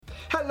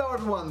Hello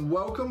everyone,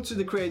 welcome to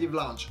the Creative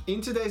Lounge.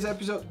 In today's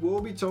episode, we'll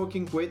be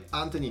talking with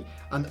Anthony,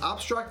 an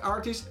abstract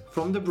artist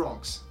from the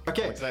Bronx.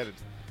 Okay. I'm excited.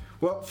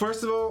 Well,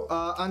 first of all,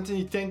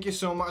 Anthony, thank you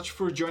so much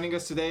for joining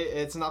us today.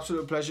 It's an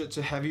absolute pleasure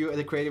to have you at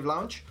the Creative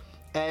Lounge.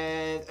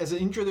 And as an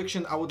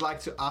introduction, I would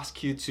like to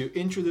ask you to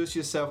introduce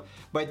yourself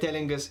by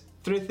telling us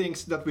 3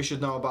 things that we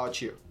should know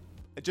about you.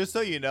 Just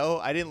so you know,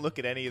 I didn't look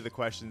at any of the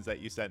questions that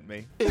you sent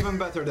me. Even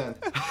better then.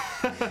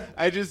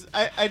 I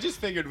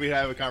just figured we'd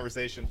have a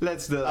conversation.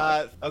 Let's do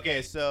that.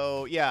 Okay,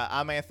 so yeah,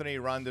 I'm Anthony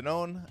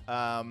Rondinone.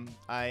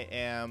 I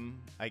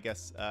am, I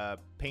guess, a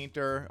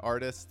painter,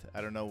 artist. I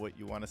don't know what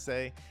you want to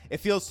say. It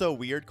feels so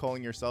weird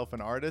calling yourself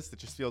an artist. It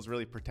just feels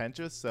really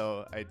pretentious,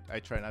 so I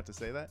try not to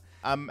say that.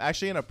 I'm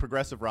actually in a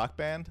progressive rock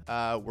band.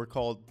 We're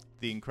called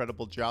The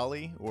Incredible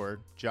Jolly,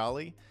 or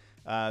Jolly.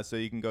 So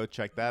you can go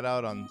check that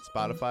out on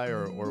Spotify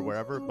or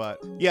wherever.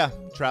 But yeah,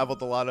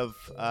 traveled a lot of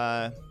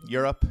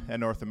Europe and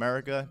North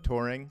America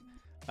touring.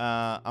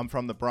 I'm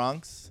from the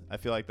Bronx. I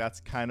feel like that's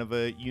kind of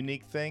a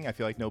unique thing. I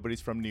feel like nobody's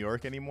from New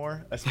York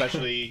anymore,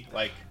 especially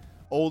like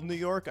old New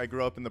York. I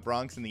grew up in the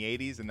Bronx in the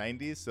 80s and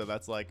 90s, so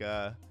that's like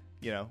a,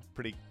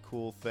 pretty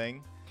cool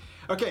thing.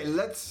 Okay,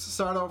 let's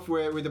start off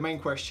with the main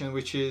question,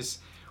 which is,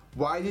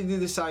 why did you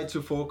decide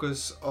to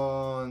focus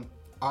on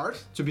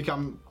art, to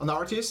become an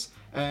artist,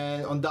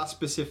 and on that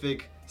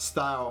specific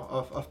style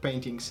of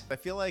paintings? I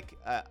feel like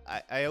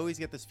I always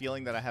get this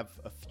feeling that I have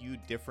a few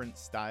different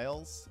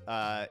styles.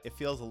 It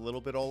feels a little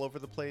bit all over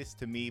the place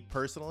to me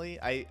personally.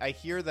 I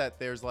hear that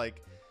there's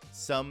like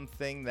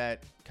something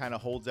that kind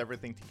of holds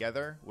everything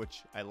together,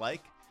 which I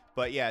like.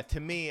 But yeah, to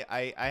me,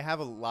 I have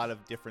a lot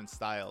of different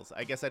styles.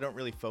 I guess I don't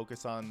really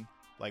focus on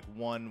like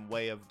one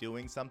way of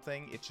doing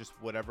something. It's just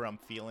whatever I'm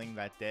feeling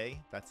that day.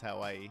 That's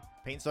how I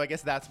paint. So I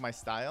guess that's my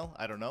style.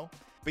 I don't know.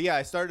 But yeah,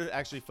 I started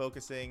actually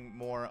focusing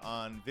more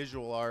on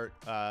visual art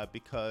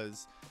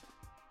because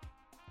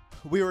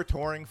we were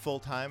touring full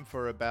time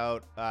for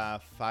about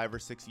 5 or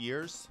 6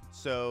 years.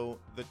 So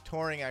the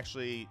touring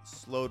actually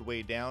slowed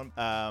way down.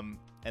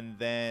 And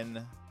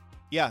then,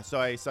 yeah, so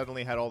I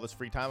suddenly had all this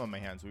free time on my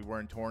hands. We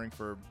weren't touring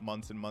for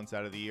months and months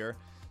out of the year.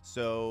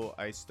 So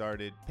I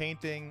started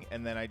painting,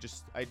 and then I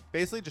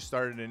basically just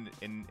started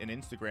an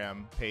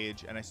Instagram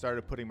page, and I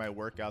started putting my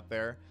work out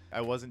there. I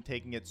wasn't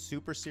taking it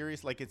super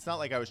serious. Like, it's not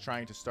like I was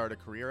trying to start a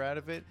career out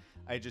of it.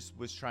 I just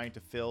was trying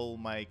to fill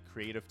my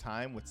creative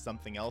time with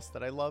something else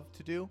that I love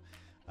to do.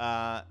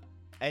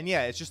 And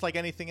yeah, it's just like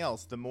anything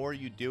else. The more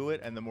you do it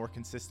and the more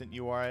consistent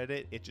you are at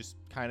it, it just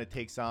kind of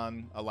takes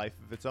on a life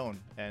of its own.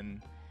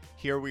 And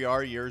here we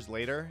are years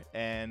later,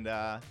 and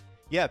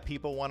yeah,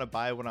 people want to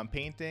buy what I'm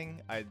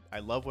painting. I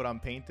love what I'm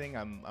painting.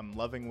 I'm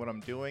loving what I'm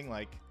doing.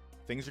 Like,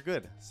 things are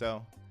good.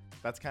 So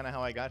that's kind of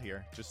how I got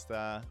here. Just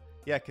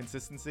yeah,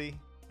 consistency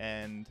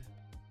and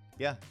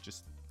yeah,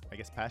 just I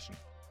guess passion.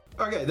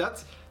 Okay,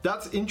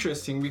 that's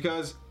interesting,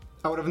 because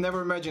I would have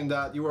never imagined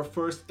that you were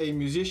first a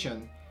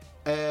musician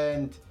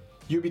and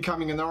you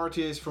becoming an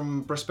artist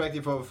from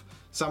perspective of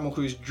someone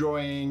who's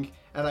drawing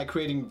and like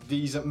creating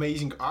these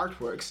amazing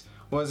artworks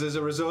was as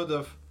a result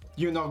of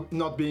you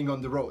not being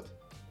on the road.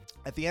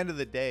 At the end of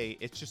the day,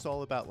 it's just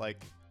all about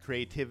like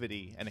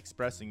creativity and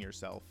expressing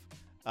yourself.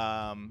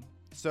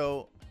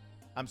 So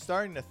I'm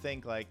starting to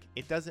think like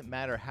it doesn't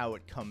matter how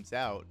it comes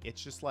out.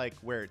 It's just like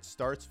where it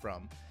starts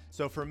from.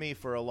 So for me,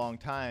 for a long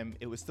time,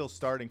 it was still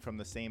starting from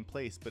the same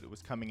place, but it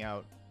was coming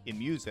out in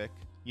music,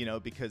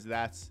 because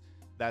that's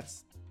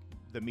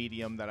the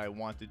medium that I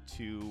wanted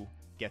to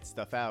get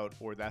stuff out,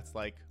 or that's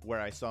like where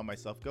I saw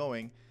myself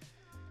going.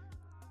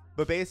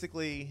 But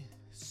basically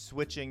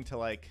switching to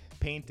like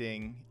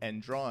painting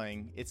and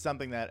drawing, it's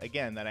something that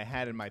I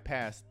had in my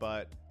past,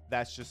 but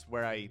that's just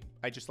where I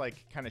just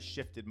like kind of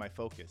shifted my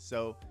focus.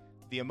 So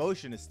the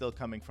emotion is still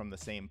coming from the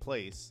same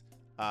place.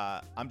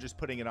 I'm just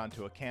putting it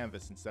onto a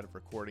canvas instead of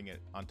recording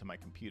it onto my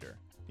computer.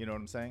 You know what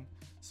I'm saying?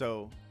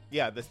 So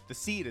yeah, the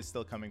seed is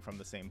still coming from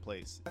the same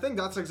place. I think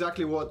that's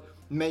exactly what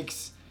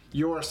makes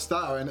your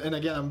style, and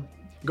again, I'm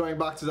going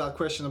back to that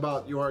question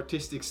about your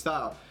artistic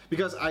style,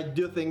 because I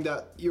do think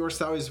that your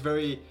style is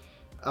very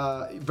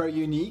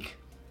unique.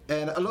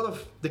 And a lot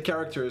of the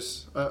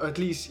characters, at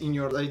least in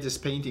your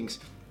latest paintings,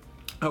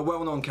 are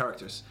well-known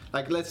characters.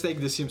 Like, let's take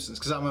The Simpsons,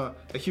 because I'm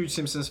a huge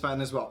Simpsons fan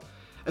as well.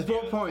 At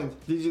what point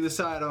did you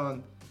decide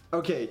on,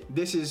 okay,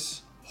 this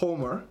is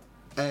Homer,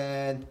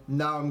 and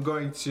now I'm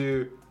going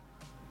to,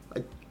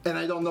 and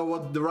I don't know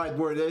what the right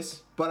word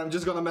is, but I'm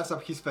just gonna mess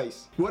up his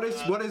face. What is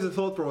the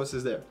thought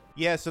process there?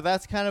 Yeah, so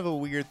that's kind of a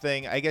weird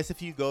thing. I guess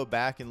if you go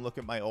back and look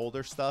at my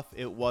older stuff,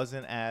 it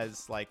wasn't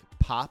as like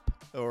pop,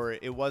 or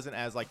it wasn't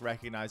as like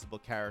recognizable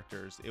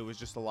characters. It was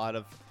just a lot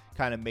of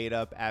kind of made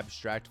up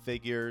abstract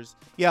figures.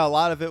 Yeah, a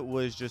lot of it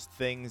was just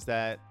things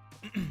that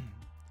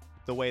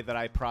the way that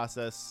I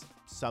process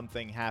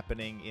something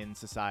happening in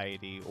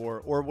society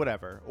or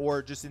whatever,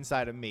 or just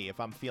inside of me. If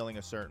I'm feeling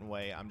a certain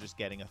way, I'm just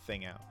getting a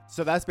thing out.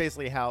 So that's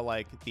basically how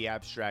like the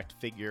abstract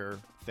figure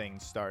thing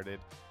started.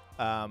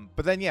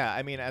 But then, yeah,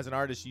 I mean, as an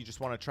artist, you just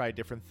want to try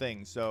different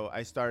things. So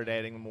I started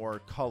adding more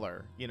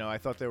color. You know, I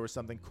thought there was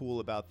something cool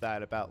about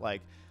that, about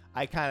like,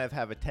 I kind of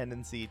have a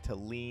tendency to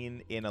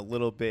lean in a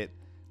little bit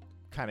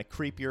kind of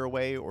creepier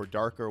way or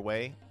darker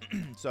way.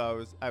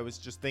 So I was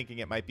just thinking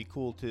it might be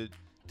cool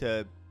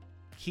to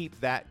keep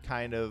that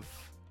kind of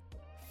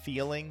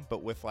feeling,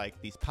 but with like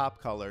these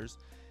pop colors.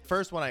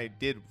 First one I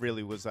did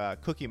really was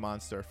Cookie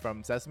Monster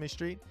from Sesame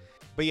Street.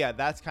 But yeah,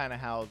 that's kind of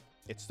how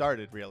it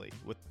started really.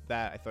 With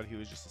that, I thought he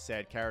was just a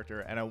sad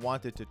character, and I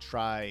wanted to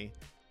try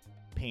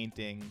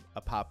painting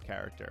a pop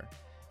character.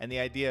 And the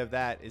idea of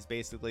that is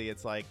basically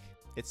it's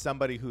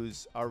somebody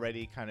who's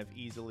already kind of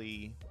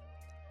easily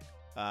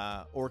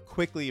or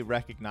quickly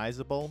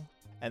recognizable.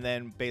 And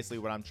then basically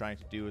what I'm trying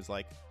to do is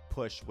like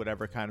push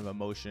whatever kind of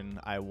emotion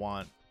I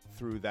want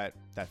through that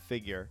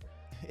figure.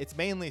 It's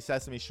mainly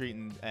Sesame Street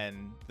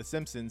and The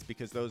Simpsons,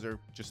 because those are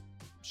just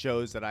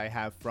shows that I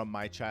have from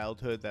my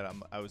childhood that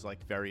I was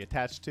like very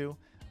attached to.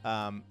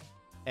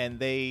 And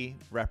they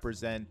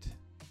represent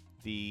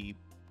the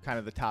kind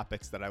of the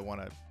topics that I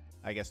want to,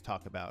 I guess,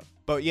 talk about.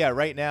 But yeah,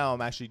 right now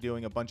I'm actually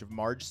doing a bunch of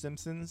Marge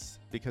Simpsons,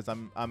 because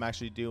I'm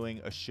actually doing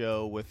a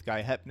show with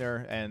Guy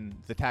Hepner and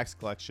the Tax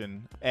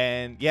Collection.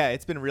 And yeah,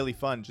 it's been really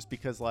fun just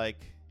because, like,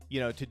 you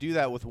know, to do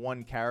that with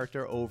one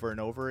character over and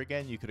over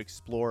again, you could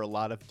explore a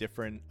lot of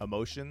different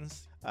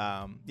emotions.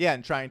 Yeah,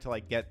 and trying to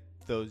like get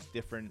those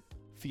different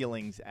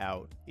feelings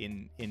out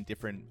in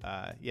different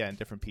in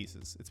different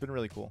pieces. It's been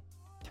really cool.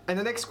 And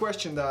the next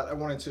question that I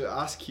wanted to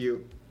ask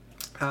you,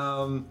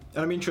 and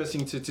I'm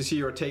interested to see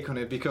your take on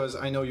it, because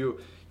I know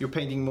you're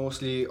painting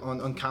mostly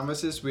on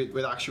canvases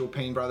with actual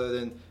paint rather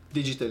than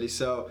digitally.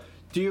 So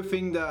do you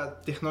think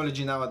that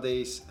technology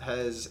nowadays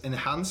has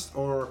enhanced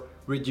or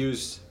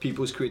reduced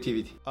people's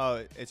creativity?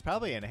 Oh, it's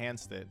probably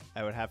enhanced it,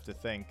 I would have to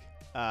think.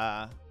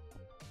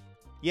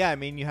 Yeah, I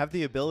mean, you have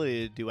the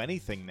ability to do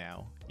anything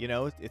now. You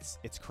know,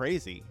 it's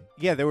crazy.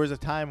 Yeah, there was a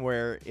time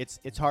where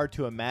it's hard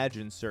to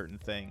imagine certain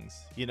things,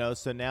 you know.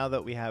 So now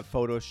that we have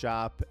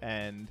Photoshop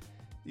and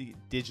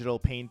digital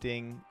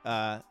painting,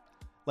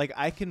 like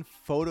I can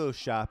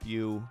Photoshop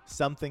you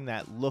something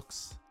that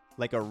looks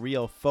like a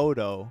real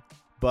photo,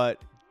 but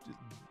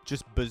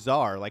just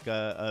bizarre, like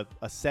a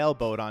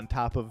sailboat on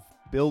top of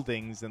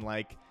buildings, and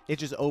like it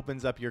just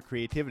opens up your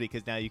creativity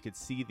because now you could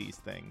see these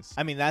things.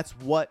 I mean, that's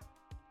what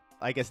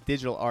I guess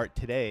digital art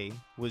today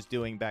was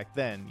doing back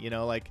then, you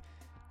know, like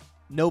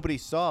nobody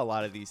saw a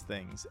lot of these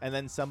things, and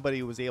then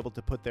somebody was able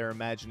to put their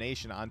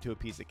imagination onto a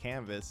piece of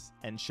canvas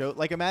and show,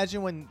 like,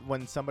 imagine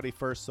when somebody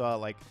first saw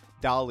like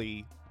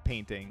Dali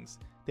paintings,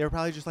 they were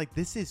probably just like,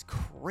 this is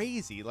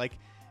crazy. Like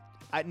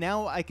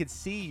now I could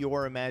see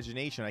your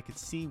imagination, I could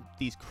see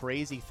these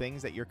crazy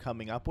things that you're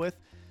coming up with.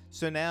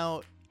 So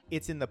now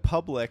it's in the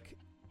public,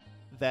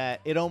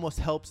 that it almost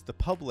helps the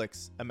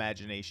public's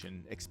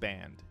imagination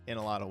expand in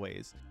a lot of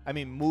ways. I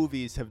mean,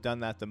 movies have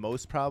done that the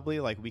most probably.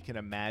 Like we can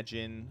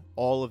imagine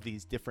all of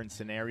these different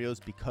scenarios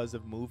because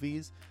of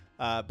movies.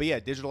 But yeah,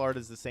 digital art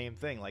is the same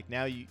thing. Like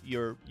now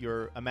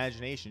your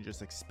imagination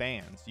just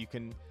expands.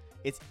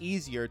 It's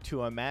easier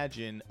to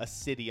imagine a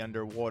city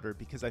underwater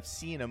because I've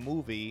seen a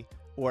movie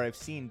or I've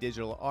seen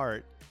digital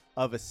art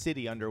of a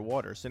city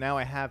underwater. So now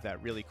I have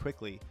that really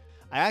quickly.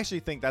 I actually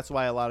think that's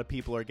why a lot of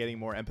people are getting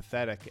more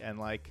empathetic, and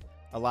like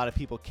a lot of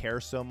people care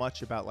so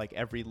much about like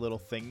every little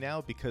thing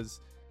now, because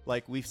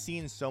like we've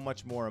seen so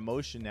much more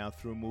emotion now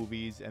through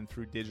movies and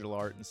through digital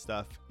art and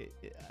stuff.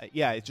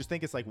 I just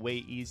think it's like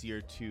way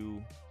easier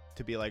to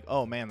be like,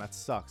 oh man, that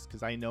sucks,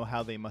 because I know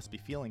how they must be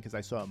feeling because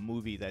I saw a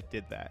movie that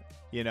did that,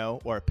 you know,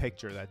 or a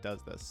picture that does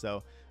this.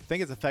 So I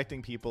think it's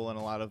affecting people in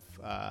a lot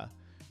of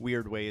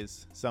weird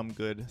ways, some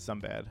good, some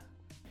bad.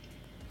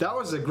 That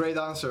was a great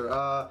answer.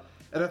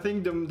 And I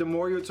think the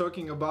more you're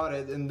talking about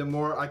it, and the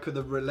more I could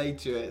relate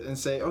to it and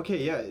say, okay,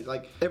 yeah,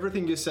 like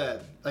everything you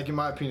said, like in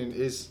my opinion,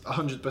 is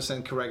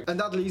 100% correct. And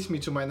that leads me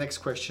to my next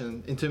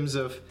question in terms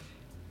of,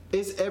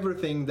 is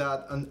everything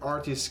that an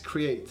artist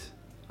create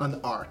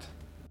an art?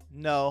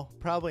 No,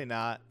 probably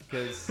not.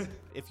 Because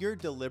if you're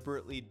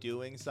deliberately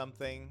doing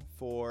something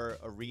for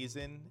a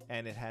reason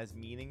and it has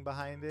meaning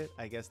behind it,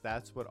 I guess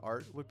that's what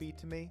art would be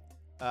to me.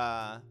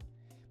 But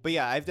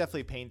yeah, I've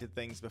definitely painted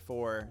things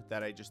before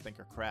that I just think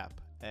are crap.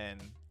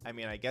 And I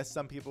mean, I guess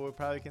some people would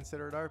probably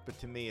consider it art, but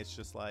to me, it's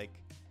just like,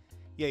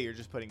 yeah, you're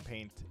just putting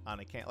paint on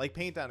a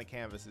paint on a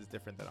canvas is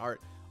different than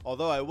art.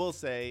 Although I will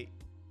say,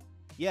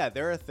 yeah,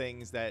 there are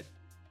things that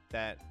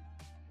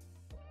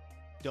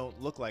don't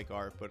look like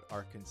art but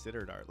are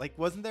considered art. Like,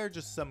 wasn't there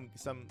just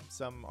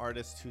some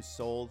artist who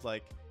sold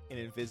like an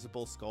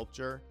invisible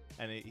sculpture,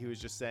 and he was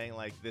just saying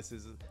like, this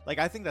is like,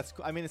 I think that's,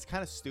 I mean, it's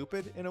kind of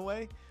stupid in a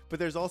way, but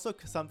there's also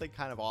something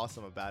kind of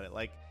awesome about it.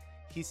 Like,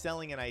 he's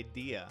selling an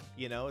idea,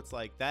 you know. It's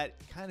like that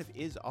kind of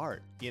is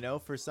art, you know,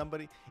 for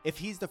somebody. If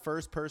he's the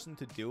first person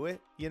to do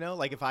it, you know,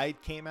 like if I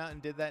came out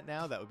and did that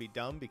now, that would be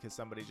dumb because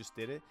somebody just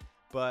did it.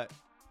 But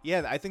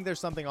yeah, I think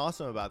there's something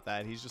awesome about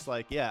that. He's just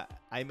like, yeah,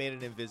 I made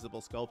an invisible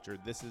sculpture.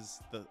 This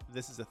is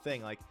a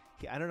thing. Like,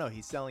 I don't know,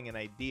 he's selling an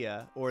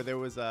idea. Or there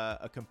was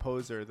a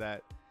composer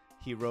that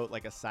he wrote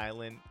like a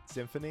silent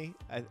symphony.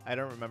 I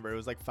don't remember. It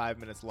was like 5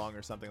 minutes long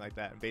or something like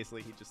that. And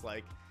basically he just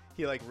like,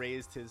 he like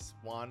raised his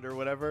wand or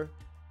whatever,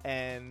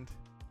 and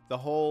the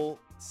whole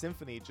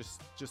symphony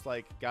just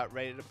like got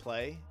ready to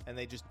play, and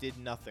they just did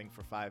nothing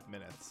for 5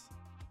 minutes.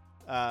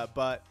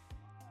 But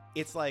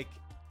it's like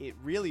it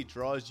really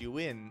draws you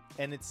in,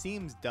 and it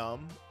seems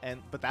dumb,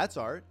 but that's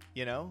art,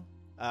 you know.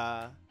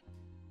 I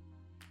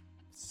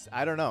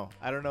don't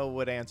know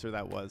what answer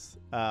that was.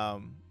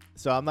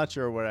 So I'm not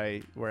sure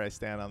where I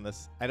stand on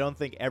this. I don't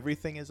think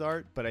everything is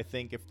art, but I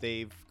think if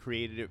they've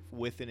created it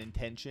with an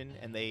intention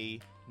and they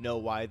know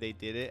why they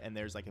did it and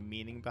there's like a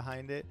meaning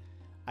behind it,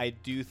 I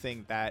do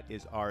think that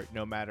is art,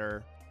 no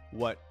matter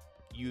what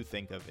you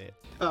think of it.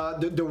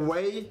 The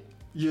way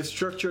you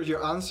structured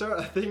your answer,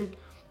 I think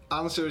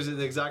answers it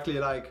exactly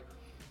like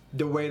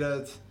the way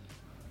that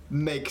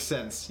makes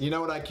sense. You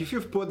know, like if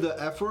you've put the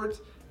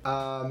effort,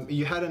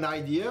 you had an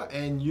idea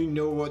and you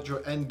know what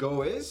your end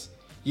goal is,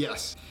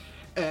 yes.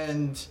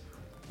 And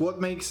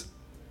what makes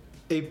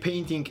a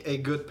painting a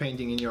good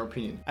painting in your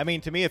opinion? I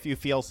mean, to me, if you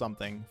feel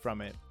something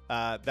from it,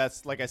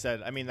 that's, like I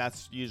said, I mean,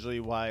 that's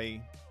usually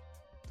when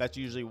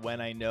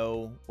I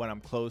know when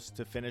I'm close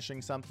to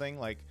finishing something,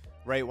 like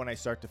right when I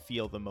start to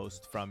feel the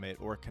most from it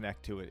or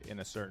connect to it in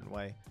a certain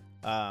way.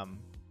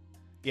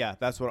 Yeah,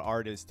 that's what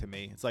art is to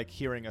me. It's like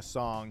hearing a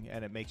song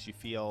and it makes you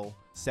feel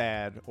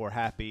sad or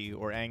happy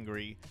or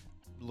angry.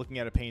 Looking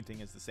at a painting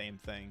is the same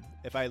thing.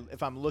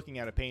 If I'm looking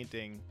at a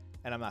painting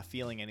and I'm not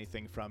feeling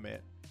anything from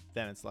it,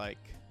 then it's like,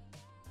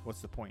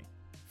 what's the point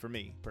for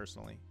me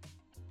personally?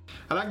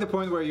 I like the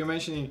point where you're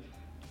mentioning,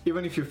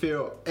 even if you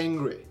feel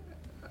angry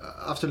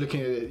after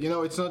looking at it, you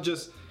know, it's not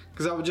just,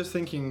 because I was just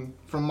thinking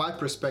from my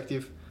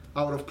perspective,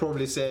 I would have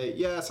probably say,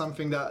 yeah,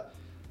 something that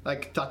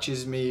like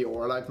touches me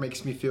or like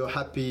makes me feel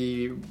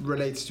happy,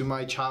 relates to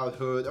my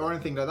childhood or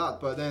anything like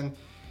that. But then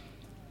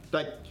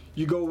like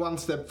you go one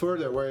step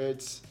further where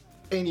it's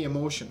any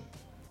emotion.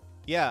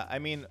 Yeah, I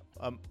mean,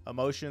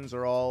 emotions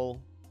are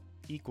all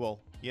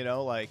equal, you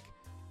know, like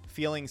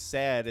feeling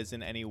sad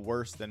isn't any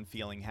worse than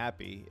feeling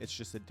happy. It's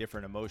just a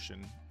different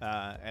emotion,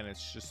 and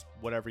it's just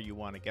whatever you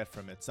want to get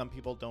from it. Some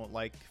people don't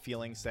like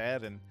feeling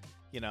sad, and,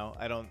 you know,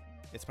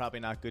 it's probably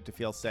not good to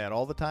feel sad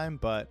all the time,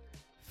 but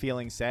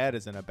feeling sad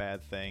isn't a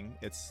bad thing.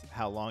 It's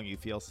how long you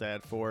feel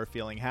sad for.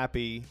 Feeling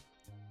happy,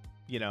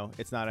 you know,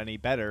 it's not any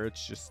better.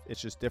 It's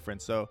just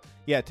different. So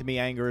yeah, to me,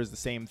 anger is the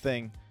same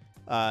thing.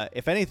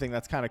 If anything,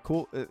 that's kind of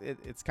cool.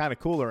 It's kind of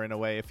cooler in a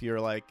way if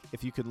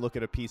you could look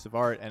at a piece of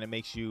art and it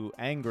makes you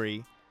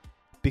angry,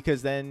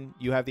 because then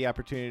you have the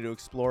opportunity to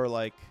explore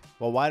like,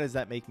 well, why does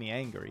that make me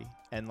angry?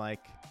 And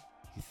like,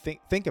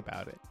 think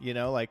about it, you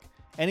know, like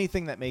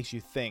anything that makes you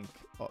think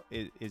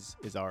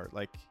is art.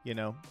 Like, you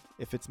know,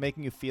 if it's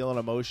making you feel an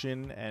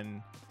emotion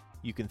and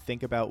you can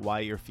think about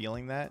why you're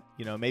feeling that,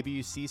 you know, maybe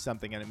you see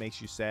something and it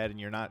makes you sad and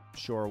you're not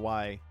sure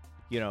why,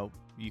 you know,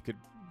 you could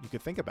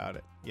think about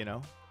it, you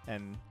know,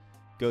 and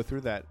go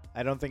through that.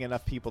 I don't think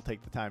enough people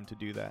take the time to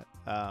do that.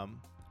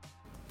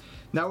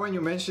 Now when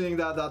you're mentioning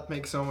that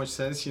makes so much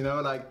sense, you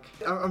know, like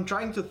I'm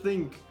trying to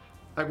think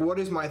like what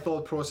is my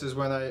thought process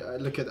when I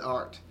look at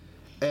art,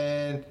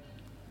 and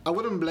I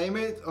wouldn't blame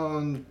it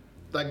on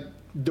like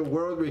the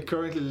world we're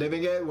currently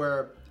living in,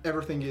 where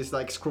everything is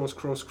like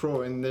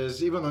scroll, and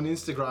there's even on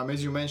Instagram,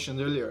 as you mentioned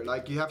earlier,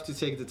 like you have to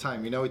take the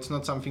time, you know, it's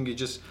not something you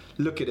just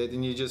look at it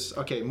and you just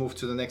move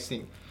to the next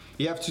thing.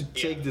 You have to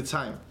take the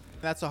time.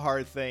 That's a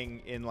hard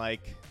thing in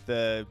like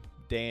the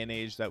day and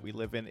age that we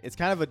live in. It's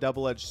kind of a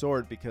double-edged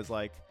sword because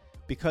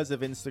of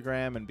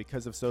Instagram and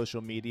because of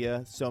social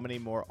media, so many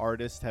more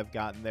artists have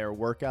gotten their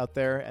work out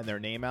there and their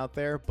name out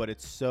there, but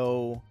it's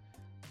so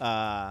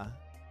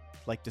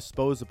like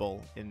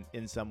disposable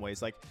in some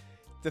ways. Like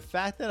the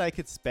fact that I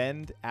could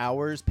spend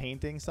hours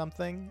painting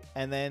something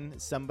and then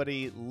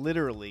somebody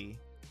literally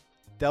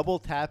double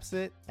taps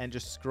it and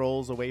just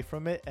scrolls away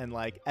from it, and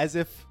like as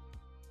if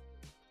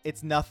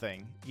it's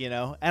nothing, you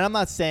know? And I'm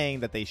not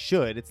saying that they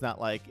should. It's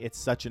not like it's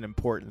such an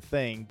important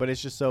thing, but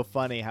it's just so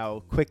funny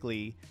how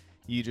quickly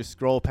you just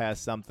scroll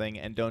past something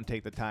and don't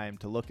take the time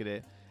to look at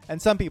it.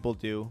 And some people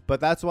do, but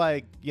that's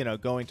why, you know,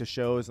 going to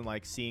shows and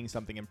like seeing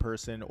something in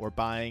person or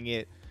buying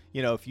it,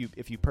 you know,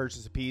 if you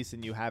purchase a piece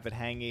and you have it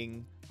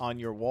hanging on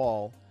your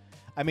wall.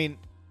 I mean,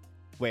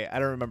 wait, I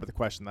don't remember the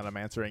question that I'm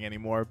answering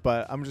anymore,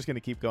 but I'm just going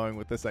to keep going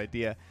with this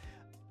idea.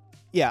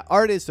 Yeah,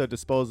 art is so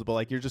disposable.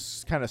 Like you're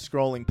just kind of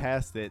scrolling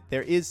past it.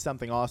 There is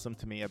something awesome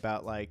to me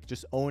about like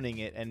just owning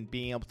it and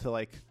being able to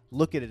like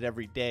look at it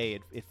every day.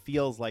 It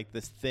feels like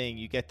this thing.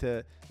 You get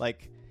to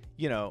like,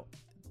 you know,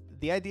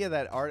 the idea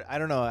that art, I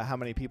don't know how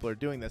many people are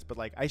doing this, but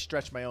like I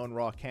stretch my own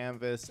raw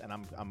canvas and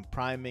I'm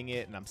priming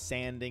it and I'm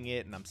sanding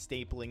it and I'm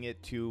stapling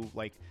it to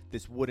like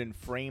this wooden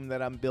frame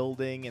that I'm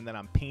building, and then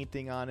I'm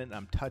painting on it and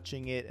I'm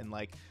touching it, and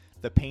like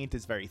the paint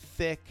is very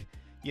thick.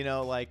 You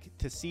know, like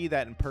to see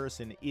that in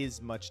person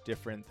is much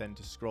different than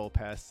to scroll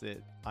past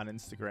it on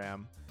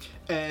Instagram.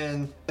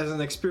 And as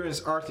an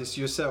experienced artist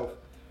yourself,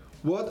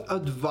 what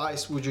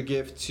advice would you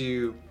give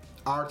to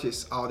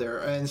artists out there,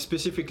 and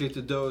specifically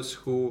to those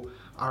who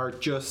are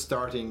just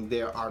starting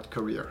their art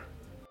career?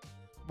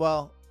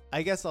 Well,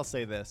 I guess I'll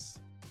say this.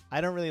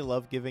 I don't really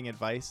love giving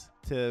advice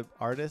to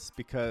artists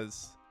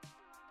because,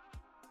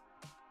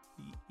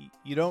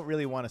 you don't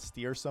really want to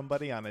steer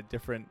somebody on a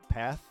different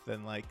path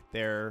than like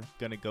they're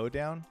gonna go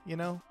down, you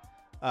know.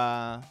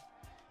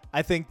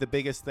 I think the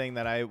biggest thing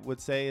that I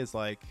would say is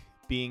like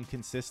being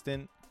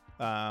consistent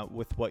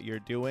with what you're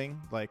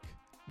doing. Like,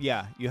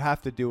 yeah, you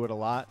have to do it a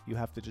lot. You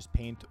have to just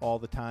paint all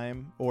the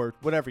time, or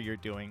whatever you're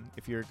doing.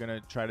 If you're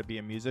gonna try to be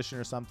a musician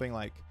or something,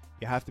 like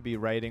you have to be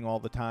writing all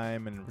the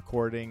time and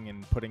recording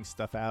and putting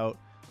stuff out.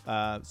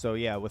 So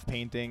yeah, with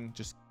painting,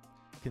 just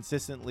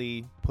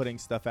consistently putting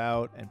stuff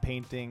out and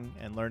painting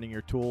and learning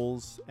your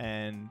tools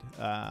and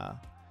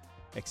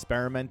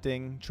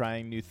experimenting,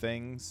 trying new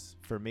things.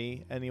 For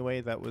me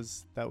anyway, that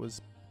was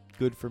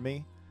good for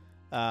me.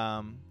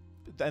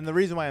 And the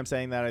reason why I'm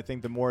saying that, I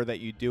think the more that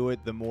you do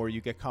it, the more you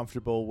get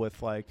comfortable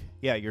with like,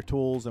 yeah, your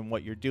tools and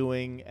what you're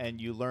doing,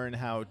 and you learn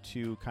how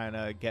to kind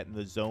of get in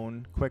the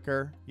zone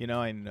quicker. You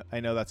know, I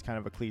know that's kind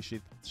of a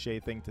cliche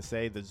thing to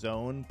say, the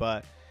zone,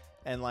 but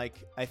and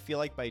like I feel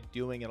like by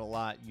doing it a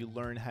lot, you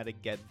learn how to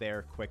get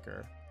there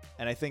quicker.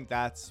 And I think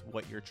that's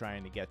what you're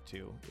trying to get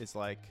to, is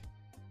like,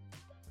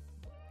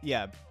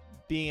 yeah,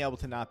 being able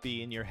to not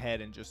be in your head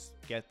and just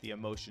get the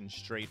emotion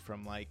straight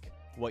from like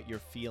what you're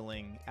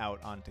feeling out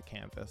onto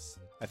canvas.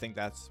 I think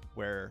that's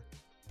where,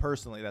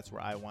 personally, that's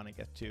where I want to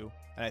get to.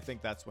 And I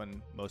think that's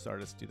when most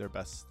artists do their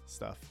best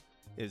stuff,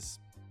 is,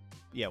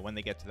 yeah, when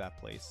they get to that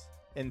place.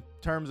 In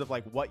terms of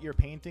like what you're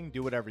painting,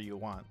 do whatever you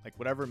want. Like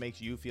whatever makes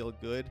you feel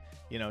good,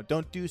 you know,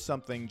 don't do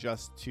something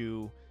just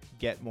to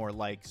get more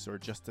likes or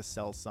just to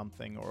sell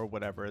something or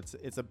whatever.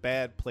 It's a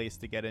bad place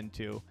to get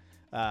into,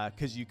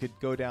 because you could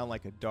go down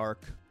like a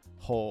dark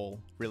hole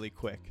really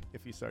quick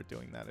if you start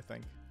doing that, I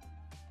think.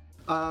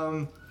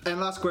 And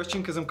last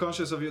question, because I'm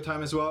conscious of your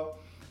time as well.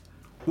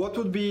 What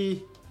would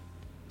be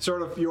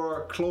sort of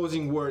your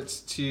closing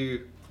words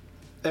to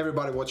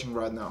everybody watching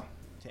right now?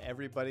 To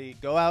everybody,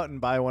 go out and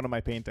buy one of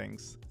my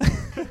paintings.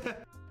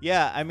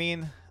 Yeah, I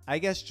mean, I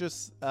guess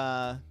just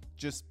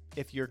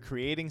if you're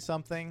creating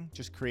something,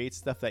 just create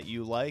stuff that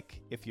you like.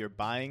 If you're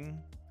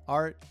buying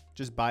art,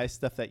 just buy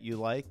stuff that you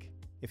like.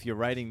 If you're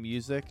writing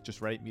music,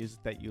 just write music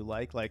that you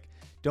like. Like,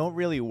 don't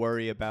really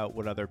worry about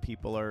what other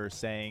people are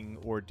saying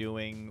or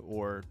doing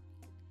or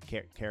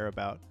care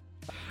about.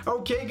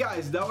 Okay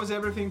guys, that was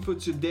everything for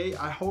today.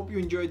 I hope you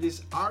enjoyed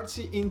this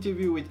artsy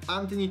interview with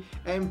Anthony,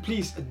 and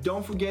please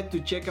don't forget to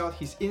check out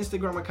his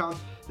Instagram account,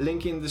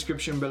 link in the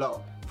description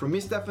below. From me,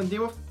 Stefan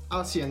Dimov,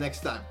 I'll see you next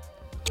time.